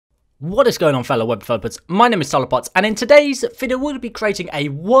What is going on, fellow web developers? My name is TYLERP, and in today's video we'll be creating a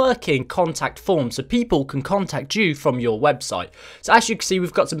working contact form so people can contact you from your website. So as you can see,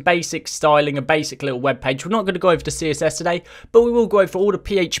 we've got some basic styling, a basic little web page. We're not going to go over the CSS today, but we will go over all the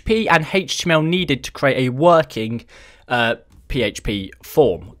PHP and HTML needed to create a working PHP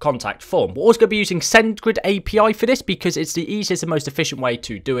form, contact form. We're also going to be using SendGrid API for this because it's the easiest and most efficient way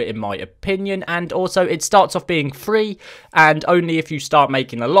to do it in my opinion, and also it starts off being free, and only if you start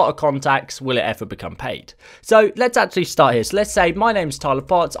making a lot of contacts will it ever become paid. So let's actually start here. So let's say my name's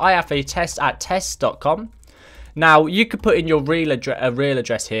TYLERP, I have a test at test.com. Now you could put in your real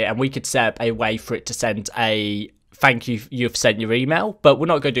address here, and we could set up a way for it to send a thank you, you've sent your email, but we're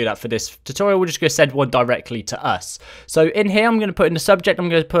not going to do that for this tutorial. We're just going to send one directly to us. So in here, I'm going to put in the subject, I'm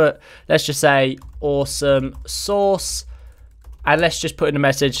going to put, let's just say, awesome source, and let's just put in the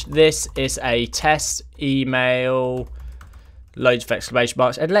message, this is a test email, loads of exclamation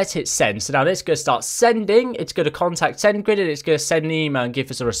marks, and let's hit send. So now it's going to start sending. It's going to contact SendGrid, and it's going to send an email and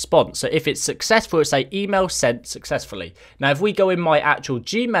give us a response. So if it's successful, it'll say email sent successfully. Now if we go in my actual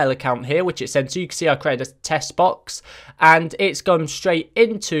Gmail account here, which it sends, so you can see I created a test box, and it's gone straight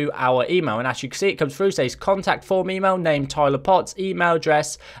into our email. And as you can see, it comes through, says contact form email, name TYLERP, email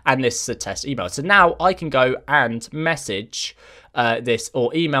address, and this is a test email. So now I can go and message this,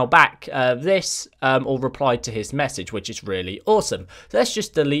 or email back this, or reply to his message, which is really awesome. So let's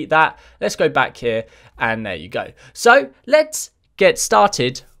just delete that. Let's go back here, and there you go. So let's get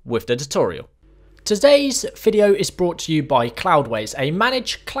started with the tutorial. Today's video is brought to you by Cloudways, a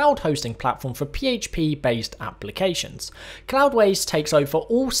managed cloud hosting platform for PHP-based applications. Cloudways takes over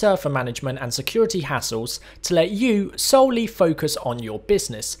all server management and security hassles to let you solely focus on your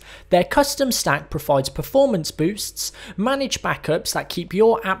business. Their custom stack provides performance boosts, managed backups that keep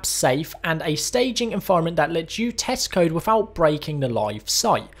your apps safe, and a staging environment that lets you test code without breaking the live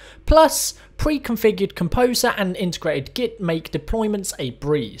site. Plus, pre-configured Composer and integrated Git make deployments a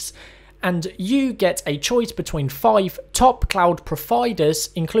breeze. And you get a choice between 5 top cloud providers,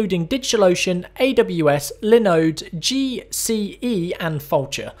 including DigitalOcean, AWS, Linode, GCE, and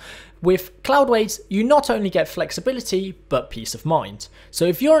Vultr. With Cloudways, you not only get flexibility, but peace of mind. So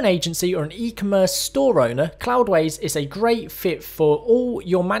if you're an agency or an e-commerce store owner, Cloudways is a great fit for all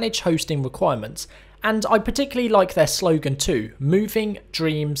your managed hosting requirements. And I particularly like their slogan too, moving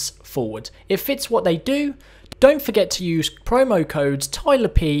dreams forward. It fits what they do. Don't forget to use promo code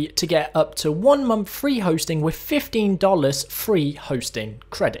TYLERP to get up to 1 month free hosting with $15 free hosting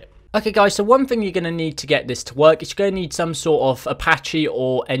credit. Okay guys, so one thing you're going to need to get this to work is you're going to need some sort of Apache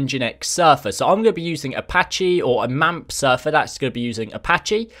or Nginx surfer. So I'm going to be using Apache, or a MAMP surfer that's going to be using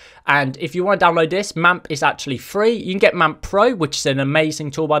Apache. And if you want to download this, MAMP is actually free. You can get MAMP Pro, which is an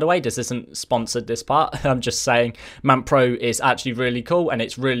amazing tool, by the way. This isn't sponsored, this part. I'm just saying MAMP Pro is actually really cool and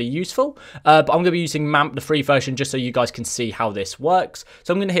it's really useful. But I'm going to be using MAMP, the free version, just so you guys can see how this works.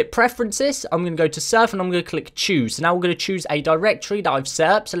 So I'm going to hit Preferences. I'm going to go to Surf, and I'm going to click Choose. So now we're going to choose a directory that I've set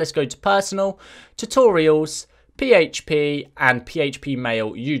up. So let's go to Personal, Tutorials, PHP, and PHP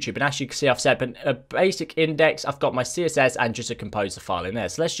Mail YouTube. And as you can see, I've set up a basic index. I've got my CSS and just a Composer file in there.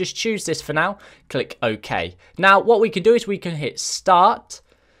 So let's just choose this for now. Click OK. Now what we can do is we can hit Start.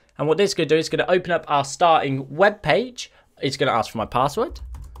 And what this is going to do is going to open up our starting web page. It's going to ask for my password.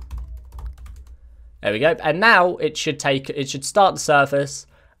 There we go. And now it should start the service.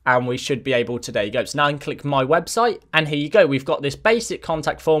 And we should be able to, there you go. So now I can click my website, and here you go. We've got this basic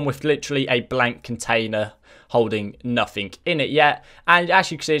contact form with literally a blank container holding nothing in it yet. And as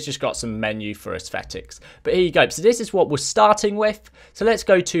you can see, it's just got some menu for aesthetics. But here you go. So this is what we're starting with. So let's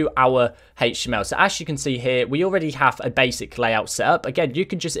go to our HTML. So as you can see here, we already have a basic layout set up. Again, you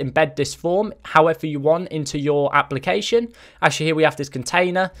can just embed this form however you want into your application. Actually, here we have this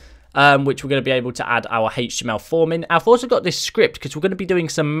container, which we're going to be able to add our HTML form in. I've also got this script because we're going to be doing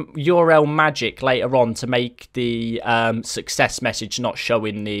some URL magic later on to make the success message not show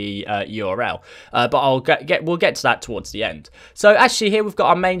in the URL. But we'll get to that towards the end. So actually here we've got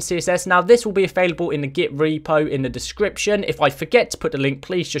our main CSS. Now this will be available in the Git repo in the description. If I forget to put the link,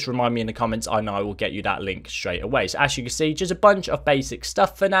 please just remind me in the comments, and I will get you that link straight away. So as you can see, just a bunch of basic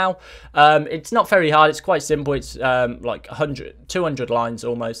stuff for now. It's not very hard. It's quite simple. It's like 200 lines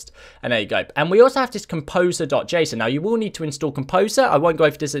almost. And there you go. And we also have this composer.json. Now you will need to install Composer. I won't go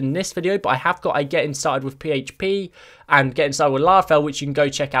over this in this video, but I have got a Getting Started with PHP and Getting Started with Laravel, which you can go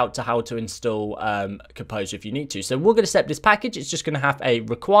check out to how to install Composer if you need to. So we're going to set up this package. It's just going to have a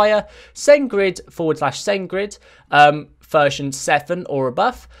require SendGrid/SendGrid version 7 or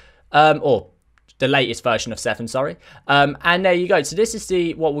above, or the latest version of 7, sorry. And there you go. So this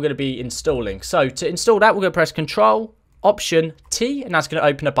is what we're going to be installing. So to install that, we're going to press Control Option T, and that's going to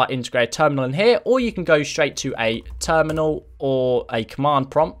open up our integrated terminal in here, or you can go straight to a terminal or a command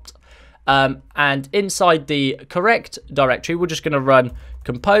prompt. And inside the correct directory, we're just going to run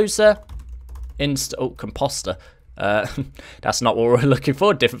composer install composter. That's not what we're looking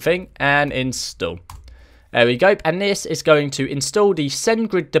for, different thing, and install. There we go, and this is going to install the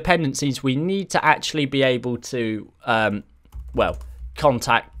SendGrid dependencies we need to actually be able to, well,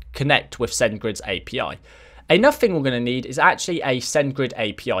 connect with SendGrid's API. Another thing we're going to need is actually a SendGrid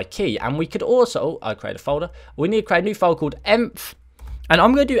API key, and we could also, I'll create a folder, we need to create a new file called env, and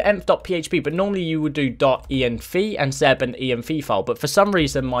I'm going to do env.php, but normally you would do .env and set up an env file, but for some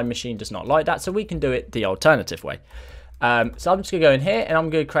reason my machine does not like that, so we can do it the alternative way. So I'm just going to go in here, and I'm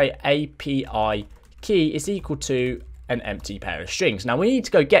going to create API key is equal to an empty pair of strings. Now we need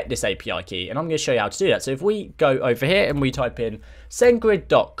to go get this API key, and I'm going to show you how to do that. So if we go over here and we type in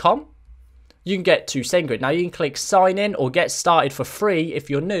sendgrid.com, you can get to SendGrid. Now you can click sign in or get started for free if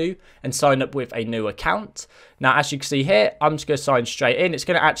you're new and sign up with a new account. Now as you can see here, I'm just going to sign straight in. It's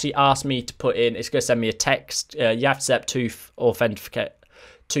going to actually ask me to put in, it's going to send me a text. You have to set up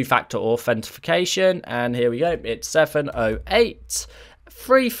two-factor authentication, and here we go. It's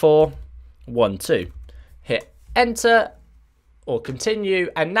 7083412. Hit enter or continue,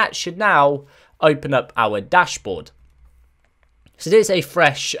 and that should now open up our dashboard. So this is a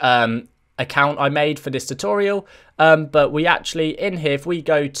fresh account I made for this tutorial, but we actually in here, if we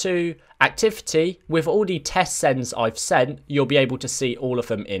go to activity with all the test sends I've sent, you'll be able to see all of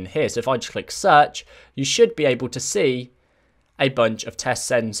them in here. So if I just click search, you should be able to see a bunch of test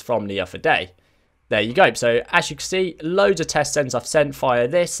sends from the other day. There you go. So as you can see, loads of test sends I've sent via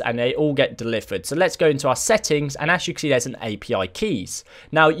this, and they all get delivered. So let's go into our settings, and as you can see, there's an API keys.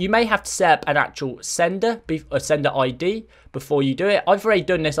 Now you may have to set up an actual sender ID before you do it. I've already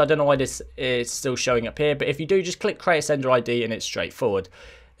done this. I don't know why this is still showing up here, but if you do, just click create a sender ID and it's straightforward.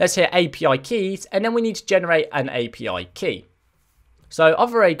 Let's hit API keys, and then we need to generate an API key. So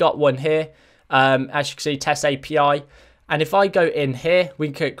I've already got one here. As you can see, test API. And if I go in here,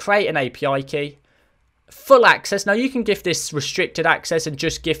 we can create an API key. Full access. Now you can give this restricted access and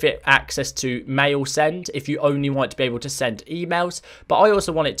just give it access to mail send if you only want to be able to send emails, but I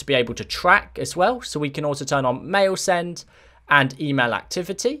also want it to be able to track as well, so we can also turn on mail send and email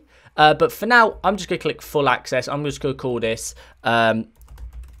activity. But for now, I'm just going to click full access. I'm just going to call this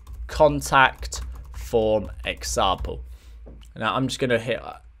contact form example. Now I'm just going to hit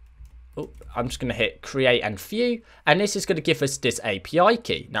create and view, and this is going to give us this API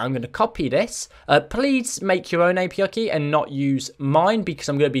key. Now I'm going to copy this. Please make your own API key and not use mine, because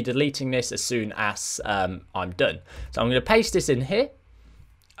I'm going to be deleting this as soon as I'm done. So I'm going to paste this in here,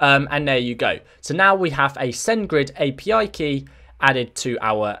 and there you go. So now we have a SendGrid API key added to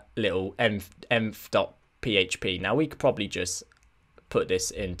our little env.php. Now we could probably just put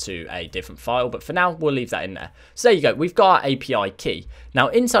this into a different file, but for now we'll leave that in there. So there you go, we've got our API key. Now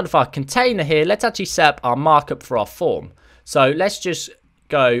inside of our container here, let's actually set up our markup for our form. So let's just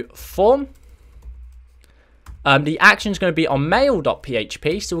go form. The action is going to be on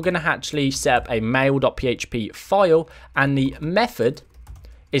mail.php, so we're going to actually set up a mail.php file, and the method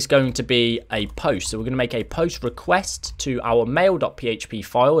is going to be a post. So we're going to make a post request to our mail.php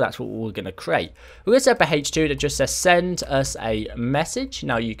file. That's what we're going to create. We're going to set up a H2 that just says send us a message.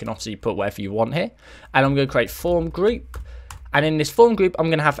 Now you can obviously put whatever you want here. And I'm going to create form group. And in this form group, I'm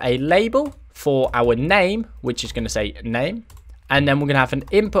going to have a label for our name, which is going to say name. And then we're going to have an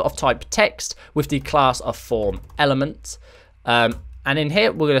input of type text with the class of form element. And in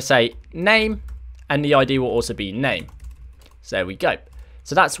here, we're going to say name, and the ID will also be name. So there we go.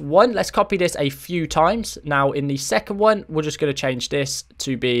 So that's one. Let's copy this a few times. Now in the second one, we're just going to change this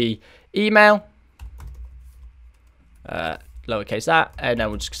to be email, lowercase that, and then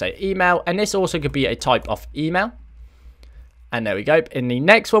we'll just say email, and this also could be a type of email. And there we go. In the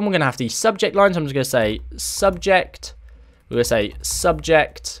next one, we're going to have the subject lines. I'm just going to say subject. We're going to say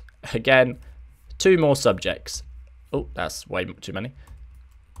subject again, 2 more subjects. Oh, that's way too many.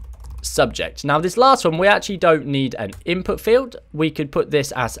 Subject. Now this last one, we actually don't need an input field. We could put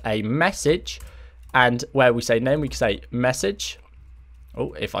this as a message, and where we say name, we can say message.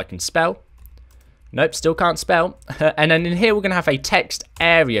 Oh, if I can spell. Nope, still can't spell. And then in here, we're going to have a text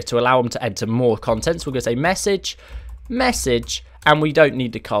area to allow them to enter more content. So we're going to say message, message, and we don't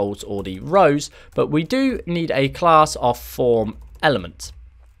need the columns or the rows, but we do need a class of form element.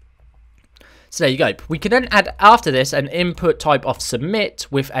 So there you go. We can then add after this an input type of submit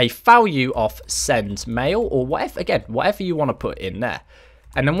with a value of send mail, or whatever, again, whatever you want to put in there.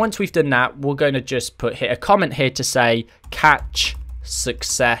 And then once we've done that, we're going to just hit a comment here to say catch,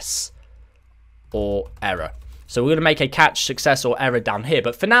 success, or error. So we're going to make a catch, success, or error down here.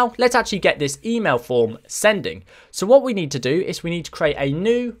 But for now, let's actually get this email form sending. So what we need to do is we need to create a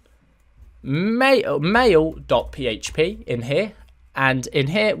new mail.php in here. And in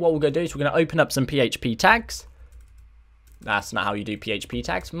here, what we're going to do is we're going to open up some PHP tags. That's not how you do PHP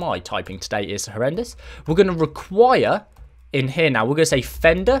tags. My typing today is horrendous. We're going to require in here now, we're going to say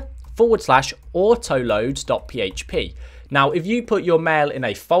fender/autoload.php. Now, if you put your mail in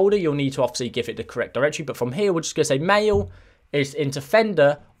a folder, you'll need to obviously give it the correct directory. But from here, we're just going to say mail is into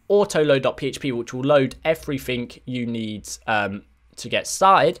fender/autoload.php, which will load everything you need to get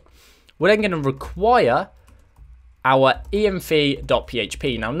started. We're then going to require our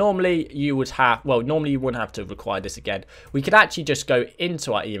env.php. Now, normally you would have, well, normally you wouldn't have to require this again. We could actually just go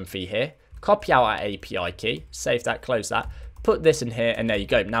into our env here, copy out our API key, save that, close that, put this in here, and there you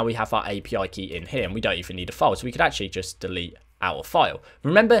go. Now we have our API key in here, and we don't even need a file. So we could actually just delete our file.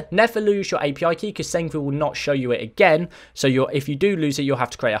 Remember, never lose your API key because SendGrid will not show you it again. So if you do lose it, you'll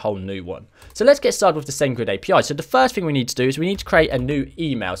have to create a whole new one. So let's get started with the SendGrid API. So the first thing we need to do is we need to create a new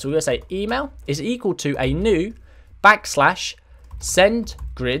email. So we're going to say email is equal to a new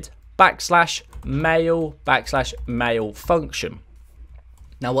 /SendGrid/mail/mail function.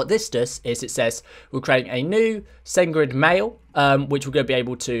 Now what this does is it says we're creating a new SendGrid mail, which we're going to be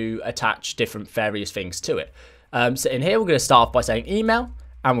able to attach different various things to it. So in here, we're going to start off by saying email,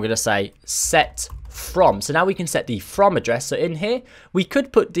 and we're going to say set from. So now we can set the from address. So in here, we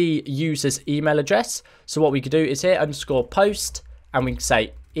could put the user's email address. So what we could do is here _post, and we can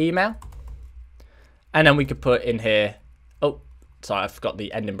say email. And then we could put in here, oh, sorry, I forgot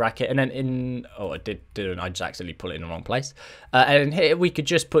the ending bracket. And then in, oh, I didn't, I just accidentally put it in the wrong place. And in here, we could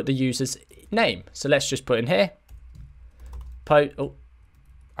just put the user's name. So let's just put in here, oh,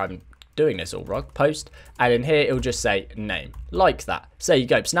 I'm doing this all wrong, post. And in here, it'll just say name, like that. So there you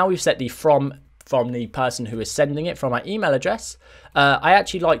go. So now we've set the from the person who is sending it from our email address. I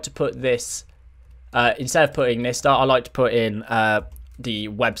actually like to put this, instead of putting this, I like to put in the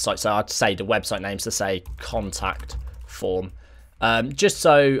website. So I'd say the website names to say contact form. Just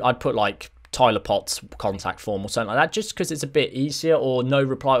so I'd put like TYLERP's contact form or something like that, just because it's a bit easier, or no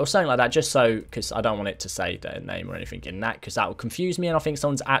reply or something like that, just so, because I don't want it to say their name or anything in that, because that will confuse me and I think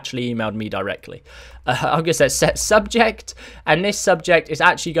someone's actually emailed me directly. I'm going to say set subject, and this subject is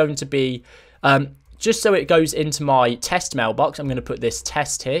actually going to be, just so it goes into my test mailbox, I'm going to put this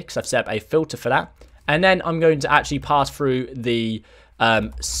test here because I've set up a filter for that. And then I'm going to actually pass through the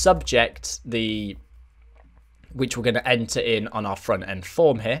subject, which we're going to enter in on our front end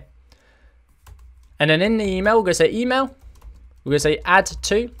form here. And then in the email, we're going to say email, we're going to say add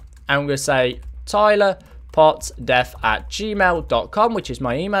to, and we're going to say tylerpotdev@gmail.com, which is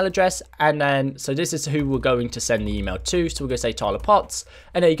my email address. And then, so this is who we're going to send the email to. So we're going to say tylerpots,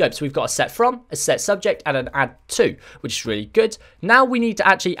 and there you go. So we've got a set from, a set subject, and an add to, which is really good. Now we need to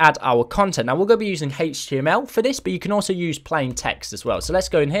actually add our content. Now we're going to be using HTML for this, but you can also use plain text as well. So let's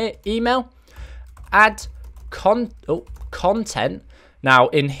go in here, email, add content. Now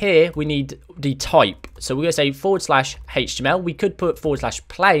in here, we need the type. So we're going to say /HTML. We could put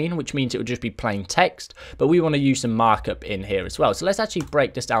 /plain, which means it would just be plain text, but we want to use some markup in here as well. So let's actually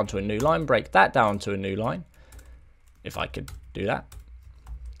break this down to a new line, break that down to a new line, if I could do that.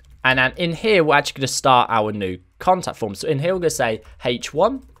 And then in here, we're actually going to start our new contact form. So in here, we're going to say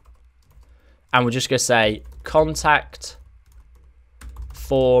H1, and we're just going to say contact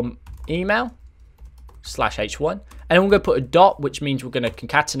form email /H1. And then we're going to put a dot, which means we're going to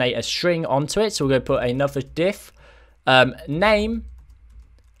concatenate a string onto it. So we're going to put another diff name.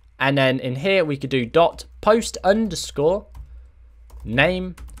 And then in here, we could do dot post underscore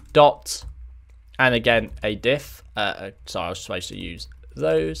name dot, and again, a diff. Sorry, I was supposed to use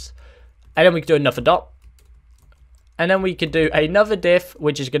those. And then we could do another dot. And then we could do another diff,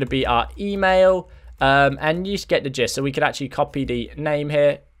 which is going to be our email. And you just get the gist. So we could actually copy the name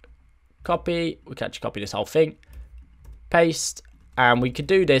here. We can actually copy this whole thing. Paste, and we could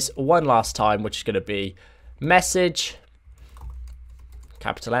do this one last time, which is going to be message,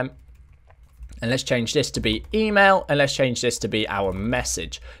 capital M, and let's change this to be email, and let's change this to be our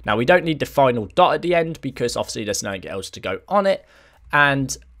message. Now we don't need the final dot at the end because obviously there's nothing else to go on it,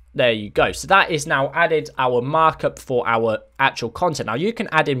 and there you go. So that is now added our markup for our actual content. Now you can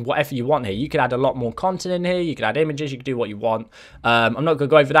add in whatever you want here. You can add a lot more content in here. You can add images. You can do what you want. I'm not going to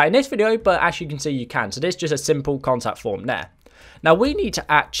go over that in this video, but as you can see, you can. So this is just a simple contact form there. Now we need to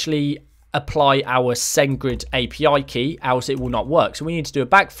actually apply our SendGrid API key, else it will not work. So we need to do a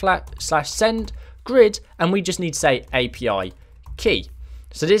 /SendGrid, and we just need to say API key.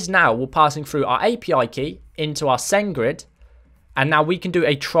 So this now we're passing through our API key into our SendGrid. And now we can do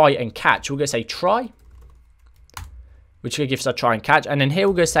a try and catch. We're going to say try. which will give us a try and catch. And then here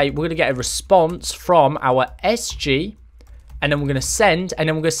we're going to say we're going to get a response from our SG, and then we're going to send, and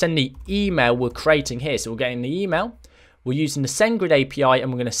then we're going to send the email we're creating here. So we're getting the email, we're using the SendGrid API,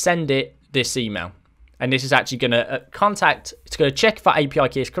 and we're going to send it this email. And this is actually going to contact, it's going to check if our API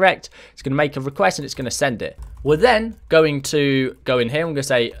key is correct, it's going to make a request, and it's going to send it. We're then going to go in here, and we're going to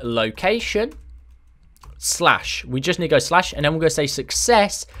say location / we just need to go /, and then we're going to say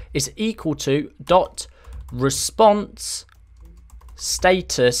success is equal to dot response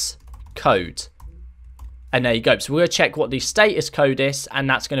status code. And there you go. So we're going to check what the status code is, and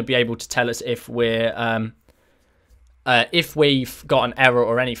that's going to be able to tell us if we're if we've got an error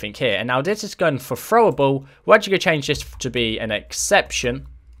or anything here. And now this is going for throwable. We're actually going to change this to be an exception,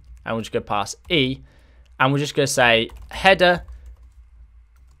 and we'll just go past E, and we're just going to say header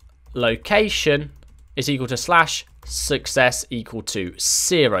location is equal to / success equal to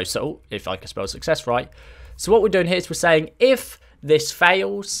 0. So if I can spell success right. So what we're doing here is we're saying if this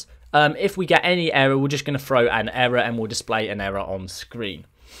fails, if we get any error, we're just going to throw an error, and we'll display an error on screen.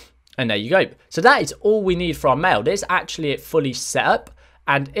 And there you go. So that is all we need for our mail. There's actually it fully set up.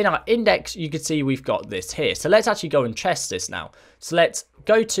 And in our index, you can see we've got this here. So let's actually go and test this now. So let's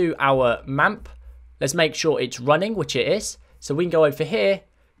go to our MAMP. Let's make sure it's running, which it is. So we can go over here,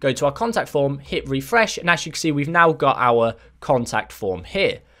 go to our contact form, hit refresh. And as you can see, we've now got our contact form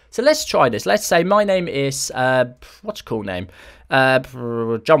here. So let's try this. Let's say my name is, what's a cool name?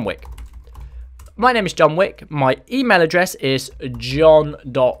 John Wick. My name is John Wick. My email address is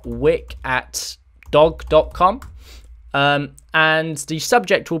john.wick@dog.com. And the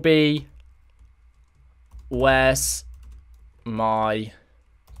subject will be, where's my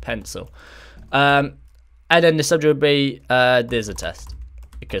pencil? And then the subject will be, there's a test.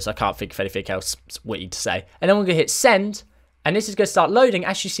 Because I can't think of anything else witty to say. And then we're going to hit send. And this is going to start loading.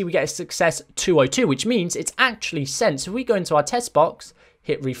 As you see, we get a success 202, which means it's actually sent. So if we go into our test box,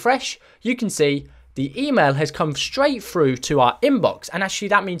 hit refresh, you can see the email has come straight through to our inbox. And actually,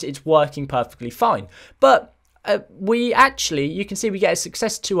 that means it's working perfectly fine. But you can see we get a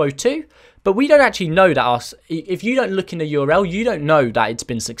success 202, but we don't actually know that if you don't look in the URL, you don't know that it's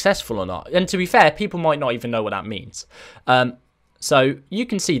been successful or not. And to be fair, people might not even know what that means. So you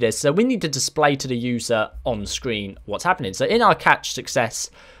can see this. So we need to display to the user on screen what's happening. So in our catch success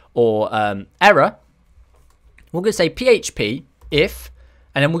or error, we're going to say PHP if,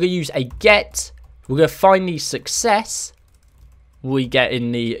 and then we're going to use a get. We're going to find the success we get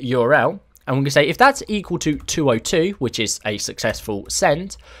in the URL. And we're going to say if that's equal to 202, which is a successful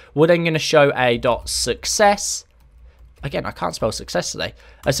send, we're then going to show a dot success. Again, I can't spell success today.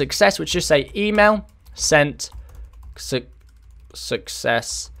 A success, which just say email sent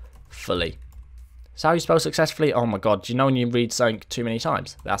successfully. So how you spell successfully? Oh my god, do you know when you read something too many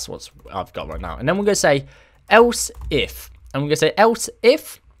times? That's what I've got right now. And then we're going to say else if. And we're going to say else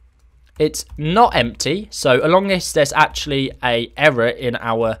if it's not empty. So along this, there's actually a error in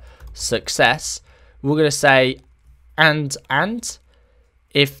our success. We're going to say and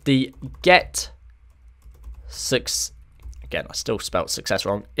if the get success, again, I still spelled success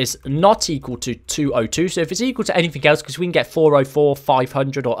wrong, is not equal to 202. So if it's equal to anything else, because we can get 404,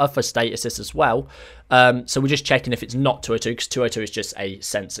 500 or other statuses as well. So we're just checking if it's not 202, because 202 is just a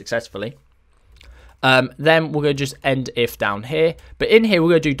sent successfully. Then we're going to just end if down here. But in here, we're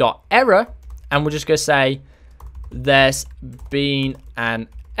going to do dot error, and we're just going to say there's been an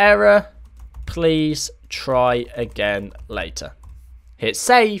error. Please try again later. Hit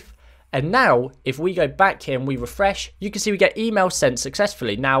save. And now, if we go back here and we refresh, you can see we get email sent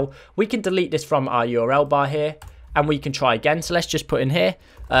successfully. Now, we can delete this from our URL bar here, and we can try again. So let's just put in here,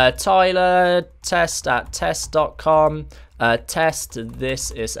 Tyler test at test.com, test,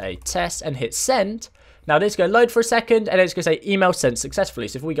 this is a test, and hit send. Now, this is going to load for a second, and it's going to say email sent successfully.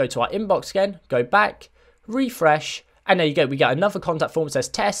 So if we go to our inbox again, go back, refresh, and there you go. We get another contact form that says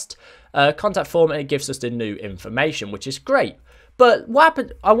test, contact form, and it gives us the new information, which is great. But what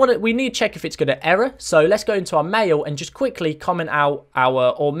happened? We need to check if it's going to error. So let's go into our mail and just quickly comment out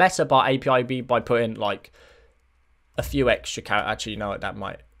or mess up our API by putting like a few extra characters. Actually, you know what, that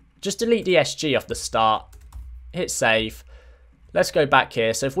might just delete the SG off the start. Hit save. Let's go back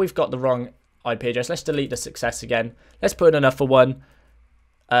here. So if we've got the wrong IP address, let's delete the success again. Let's put in another one.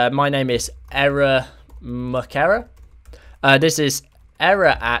 My name is Error Mukera. This is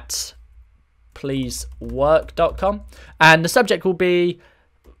error at pleasework.com, and the subject will be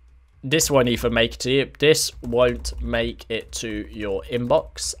this won't even make it to you. This won't make it to your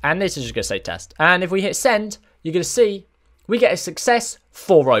inbox, and this is just going to say test. And if we hit send, you're going to see we get a success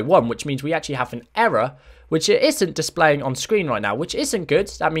 401, which means we actually have an error, which it isn't displaying on screen right now, which isn't good.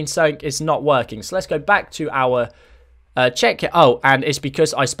 That means something is not working. So let's go back to our check it. Oh, and it's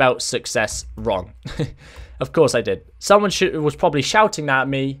because I spelt success wrong. Of course I did. Someone was probably shouting that at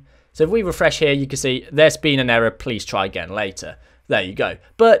me. So if we refresh here, you can see there's been an error. Please try again later. There you go.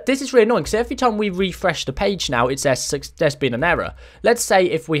 But this is really annoying because every time we refresh the page now, it says there's been an error. Let's say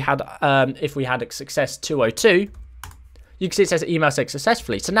if we had a success 202, you can see it says email sent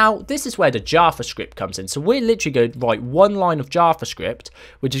successfully. So now this is where the JavaScript comes in. So we're literally going to write one line of JavaScript,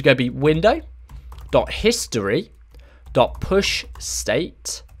 which is going to be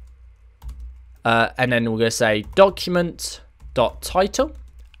window.history.pushState, and then we're going to say document.title.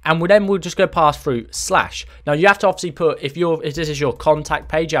 And then we'll just go pass through /. Now you have to obviously put, if this is your contact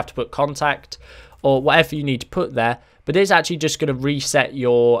page, you have to put contact or whatever you need to put there. But it's actually just going to reset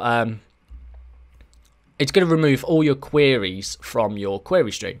your, it's going to remove all your queries from your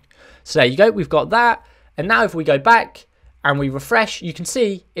query string. So there you go, we've got that. And now if we go back and we refresh, you can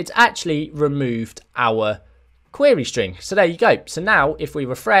see it's actually removed our query string. So there you go. So now if we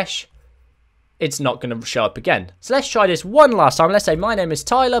refresh, it's not going to show up again. So let's try this one last time. Let's say my name is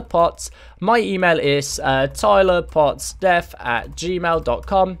Tyler Potts. My email is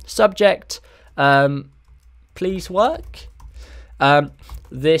tylerpottsdev@gmail.com. Subject, please work.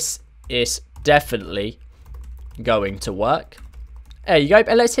 This is definitely going to work. There you go.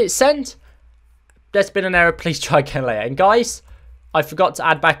 And let's hit send. There's been an error. Please try again later. And guys, I forgot to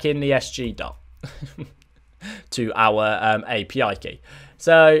add back in the SG dot to our API key.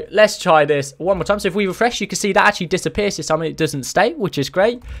 So let's try this one more time. So if we refresh, you can see that actually disappears this time. It doesn't stay, which is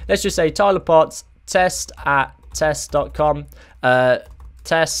great. Let's just say Tyler Potts test@test.com,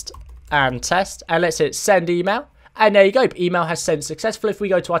 test and test, and let's hit send email. And there you go. Email has sent successfully. If we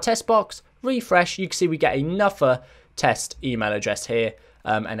go to our test box, refresh, you can see we get another test email address here,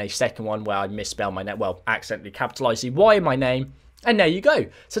 and a second one where I misspelled my name. Well, accidentally capitalized the Y in my name. And there you go.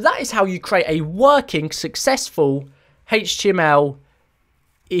 So that is how you create a working, successful HTML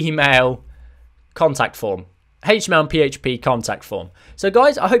email contact form. HTML and PHP contact form. So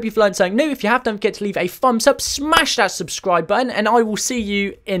guys, I hope you've learned something new. If you have, don't forget to leave a thumbs up, smash that subscribe button, and I will see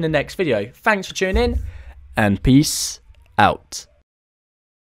you in the next video. Thanks for tuning in, and peace out.